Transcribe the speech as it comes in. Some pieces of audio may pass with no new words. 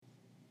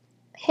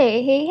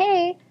Hey, hey,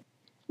 hey!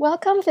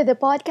 Welcome to the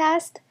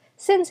podcast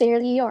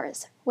Sincerely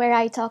Yours, where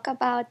I talk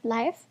about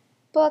life,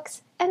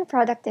 books, and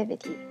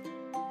productivity.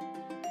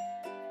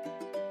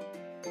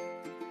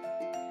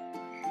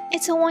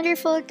 It's a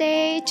wonderful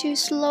day to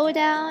slow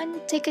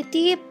down, take a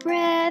deep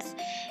breath,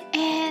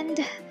 and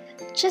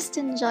just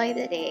enjoy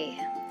the day.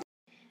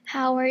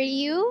 How are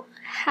you?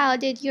 How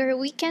did your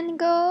weekend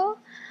go?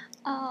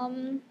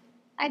 Um,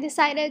 I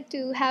decided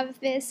to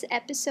have this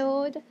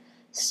episode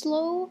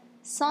Slow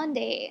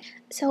Sunday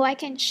so I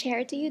can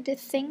share to you the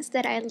things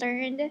that I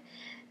learned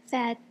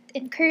that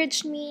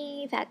encouraged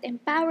me, that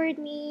empowered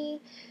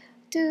me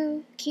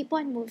to keep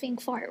on moving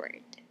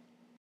forward.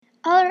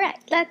 All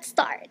right, let's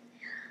start.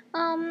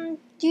 Do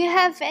you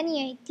have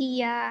any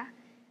idea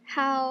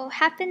how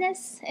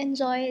happiness and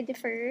joy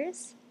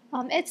differs?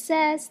 It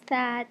says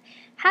that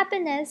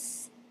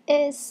happiness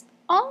is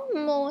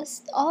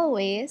almost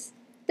always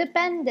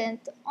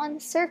dependent on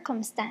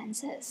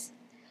circumstances,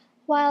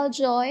 while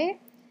joy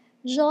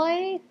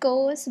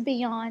goes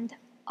beyond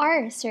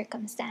our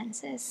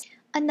circumstances.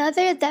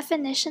 Another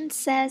definition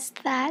says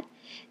that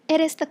it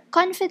is the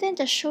confident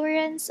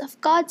assurance of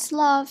God's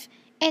love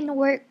and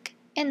work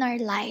in our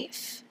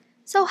life.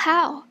 So,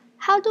 how?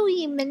 How do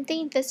we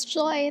maintain this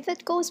joy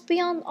that goes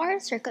beyond our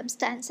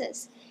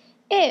circumstances?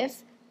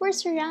 If we're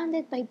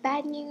surrounded by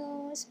bad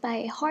news,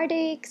 by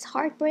heartaches,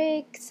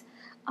 heartbreaks,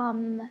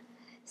 um,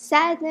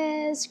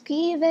 sadness,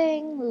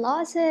 grieving,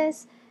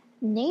 losses,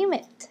 name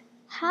it.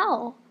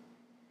 How?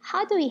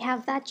 How do we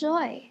have that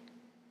joy?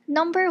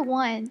 Number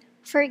one,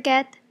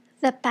 forget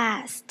the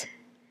past.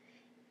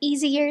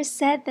 Easier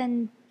said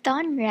than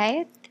done,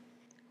 right?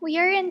 We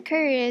are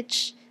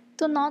encouraged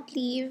to not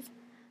live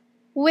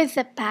with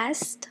the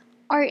past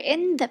or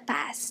in the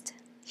past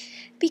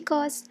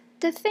because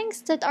the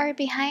things that are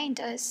behind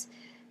us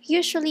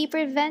usually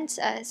prevents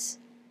us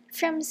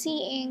from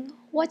seeing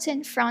what's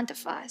in front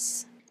of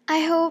us.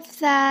 I hope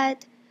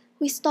that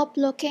we stop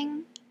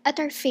looking at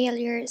our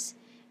failures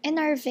and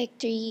our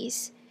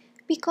victories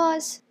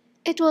because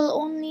it will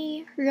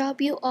only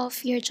rob you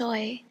of your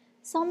joy.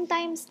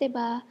 Sometimes, 'di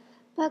ba,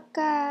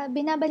 pagka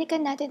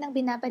binabalikan natin ang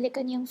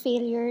binabalikan yung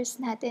failures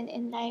natin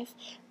in life,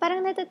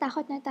 parang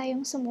natatakot na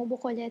tayong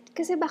sumubok ulit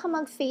kasi baka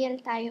mag-fail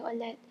tayo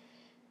ulit.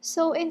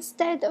 So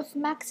instead of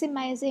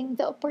maximizing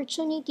the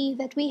opportunity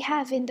that we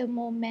have in the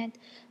moment,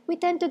 we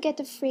tend to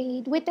get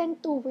afraid, we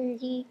tend to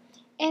worry,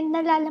 and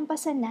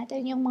nalalampasan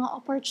natin yung mga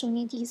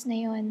opportunities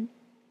na yun.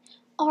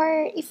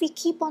 Or if we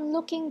keep on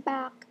looking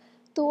back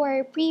to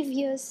our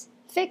previous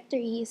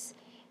victories,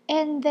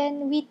 and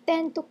then we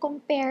tend to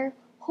compare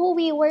who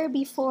we were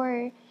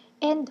before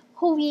and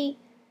who we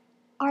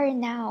are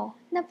now.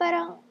 Na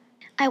parang,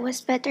 I was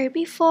better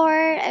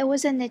before, I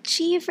was an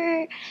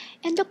achiever,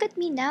 and look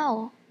at me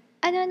now.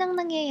 Ano nang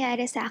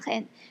nangyayari sa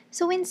akin?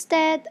 So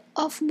instead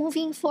of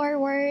moving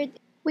forward,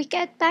 we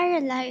get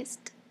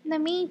paralyzed na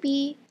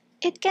maybe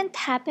it can't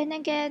happen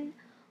again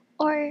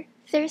or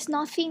there's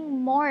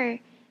nothing more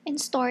in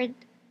store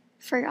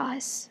for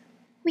us.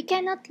 We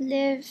cannot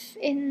live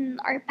in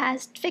our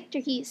past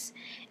victories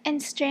and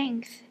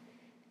strength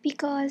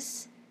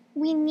because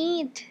we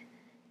need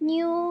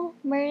new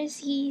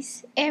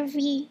mercies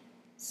every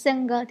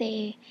single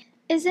day.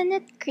 Isn't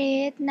it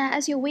great na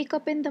as you wake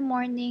up in the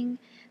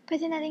morning,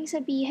 pwede nating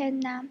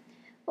sabihin na,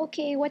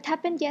 okay, what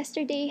happened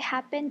yesterday,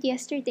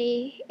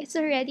 it's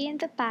already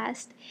in the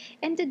past.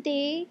 And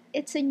today,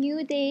 it's a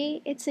new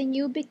day, it's a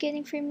new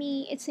beginning for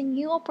me, it's a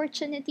new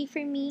opportunity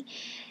for me,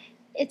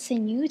 it's a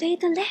new day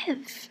to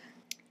live.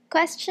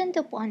 Question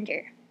to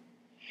ponder.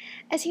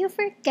 As you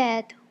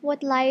forget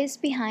what lies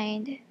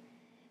behind,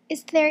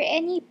 is there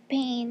any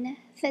pain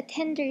that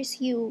hinders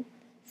you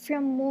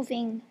from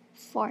moving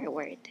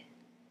forward?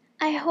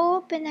 I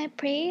hope and I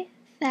pray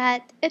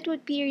that it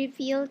would be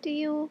revealed to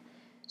you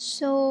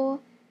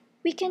so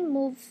we can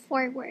move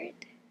forward.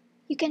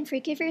 You can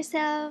forgive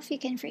yourself, you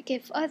can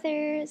forgive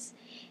others,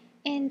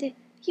 and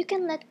you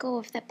can let go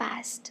of the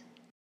past.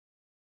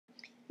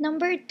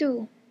 Number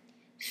two,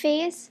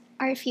 face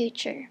our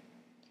future.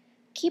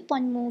 Keep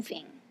on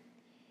moving.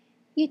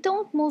 You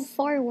don't move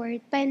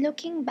forward by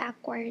looking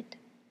backward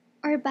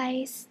or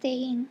by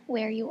staying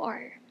where you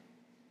are.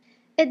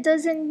 It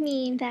doesn't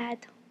mean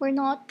that we're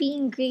not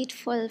being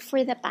grateful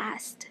for the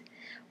past.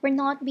 We're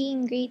not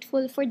being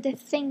grateful for the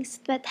things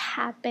that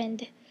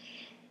happened.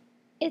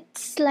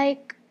 It's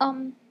like,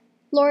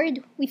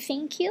 Lord, we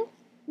thank you.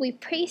 We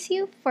praise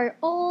you for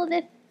all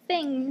the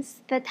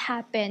things that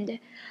happened.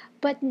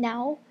 But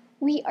now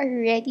we are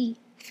ready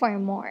for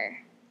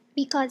more.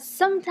 Because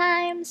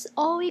sometimes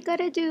all we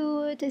gotta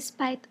do,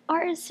 despite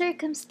our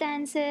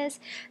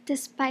circumstances,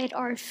 despite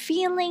our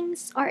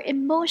feelings, our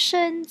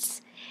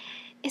emotions,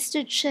 is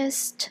to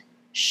just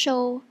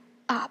show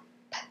up.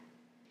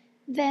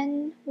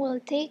 Then we'll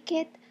take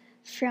it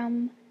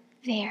from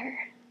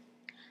there.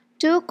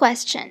 Two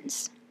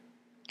questions.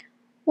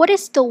 What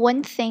is the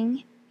one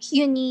thing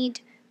you need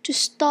to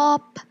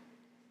stop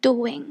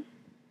doing?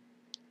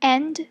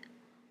 And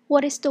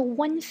what is the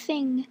one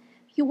thing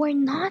you are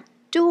not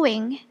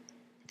doing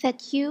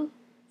that you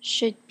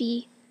should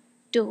be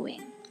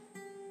doing?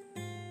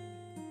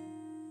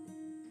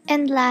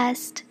 And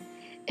last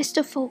is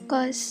to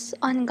focus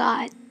on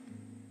God.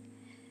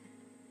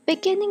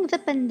 Beginning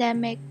the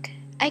pandemic,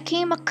 I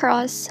came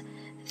across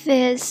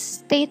this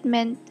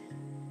statement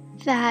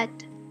that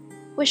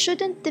we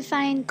shouldn't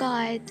define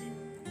God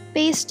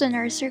based on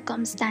our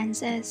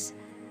circumstances.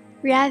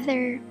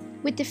 Rather,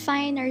 we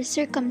define our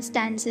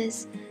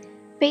circumstances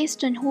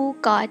based on who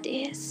God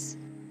is.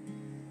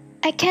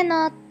 I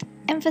cannot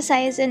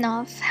emphasize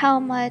enough how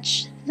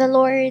much the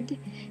Lord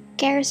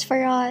cares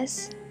for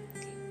us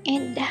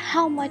and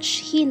how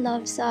much He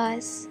loves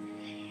us,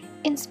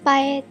 in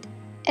spite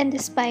and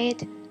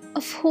despite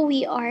of who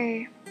we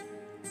are.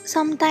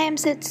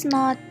 Sometimes it's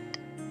not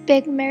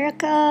big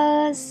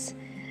miracles,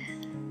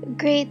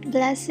 great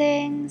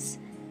blessings.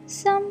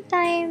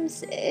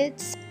 Sometimes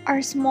it's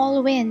our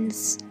small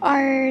wins,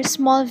 our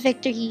small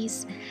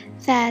victories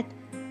that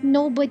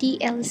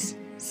nobody else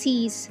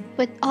sees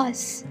but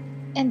us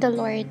and the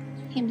Lord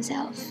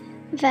Himself.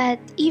 That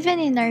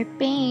even in our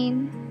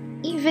pain,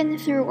 even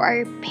through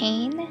our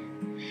pain,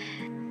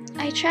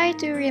 I try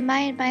to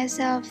remind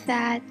myself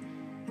that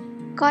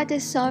God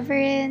is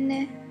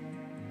sovereign,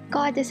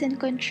 God is in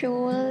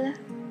control,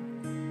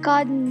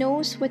 God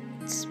knows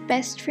what's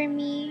best for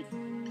me,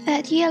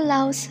 that He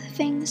allows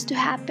things to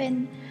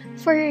happen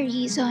for a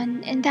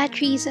reason, and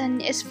that reason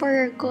is for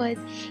our good,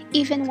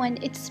 even when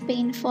it's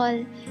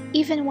painful,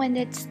 even when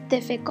it's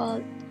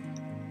difficult.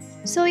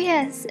 So,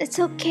 yes, it's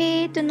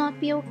okay to not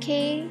be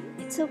okay.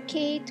 It's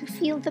okay to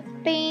feel the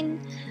pain,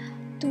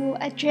 to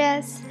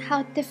address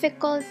how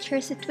difficult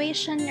your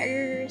situation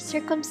or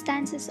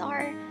circumstances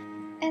are,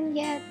 and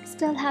yet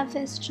still have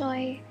this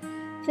joy.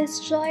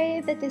 This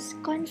joy that is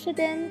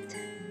confident,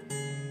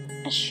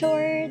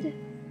 assured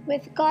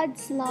with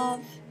God's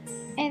love,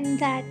 and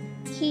that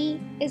He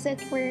is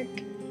at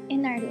work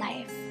in our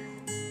life.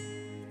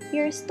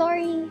 Your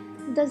story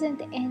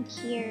doesn't end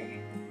here.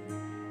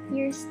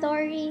 Your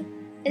story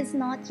is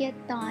not yet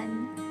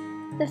done.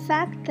 The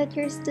fact that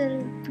you're still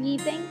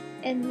breathing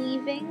and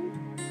living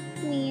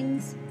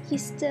means you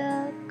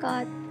still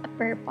got a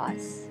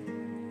purpose.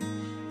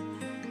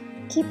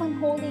 Keep on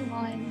holding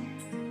on,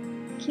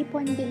 keep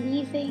on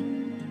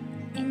believing,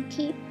 and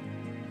keep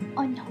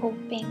on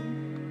hoping.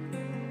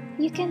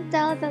 You can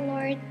tell the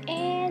Lord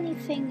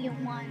anything you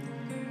want.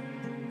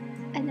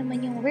 Ano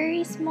man yung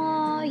worries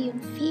mo, yung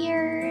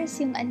fears,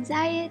 yung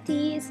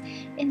anxieties,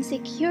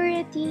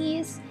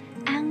 insecurities,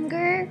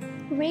 anger,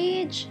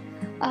 rage,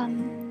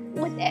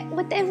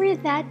 whatever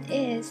that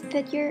is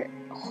that you're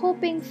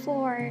hoping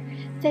for,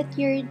 that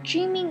you're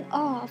dreaming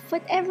of,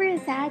 whatever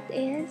that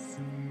is,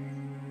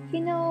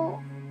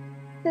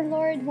 the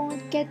Lord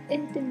won't get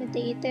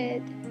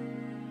intimidated,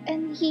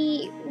 and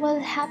He will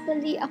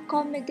happily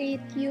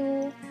accommodate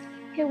you.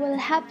 He will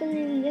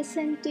happily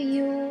listen to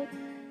you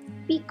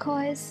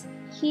because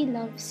He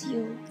loves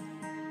you.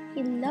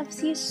 He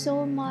loves you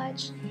so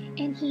much,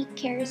 and He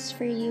cares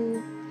for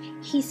you.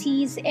 He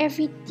sees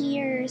every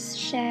tear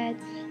shed.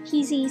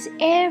 He sees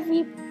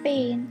every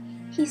pain.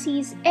 He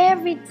sees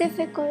every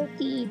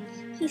difficulty.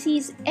 He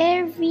sees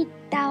every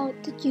doubt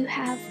that you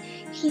have.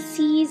 He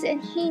sees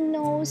and He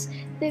knows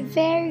the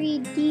very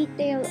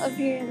detail of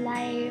your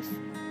life.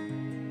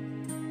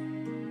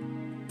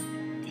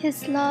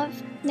 His love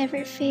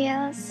never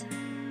fails,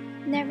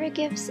 never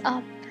gives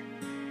up,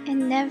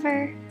 and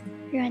never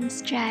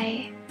runs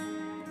dry.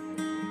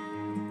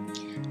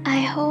 I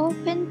hope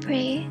and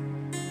pray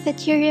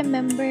that you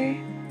remember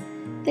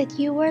that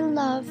you were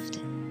loved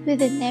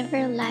with an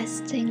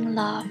everlasting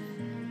love.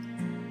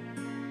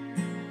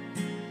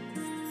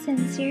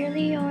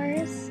 Sincerely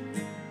yours,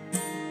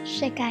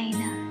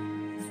 Shekinah.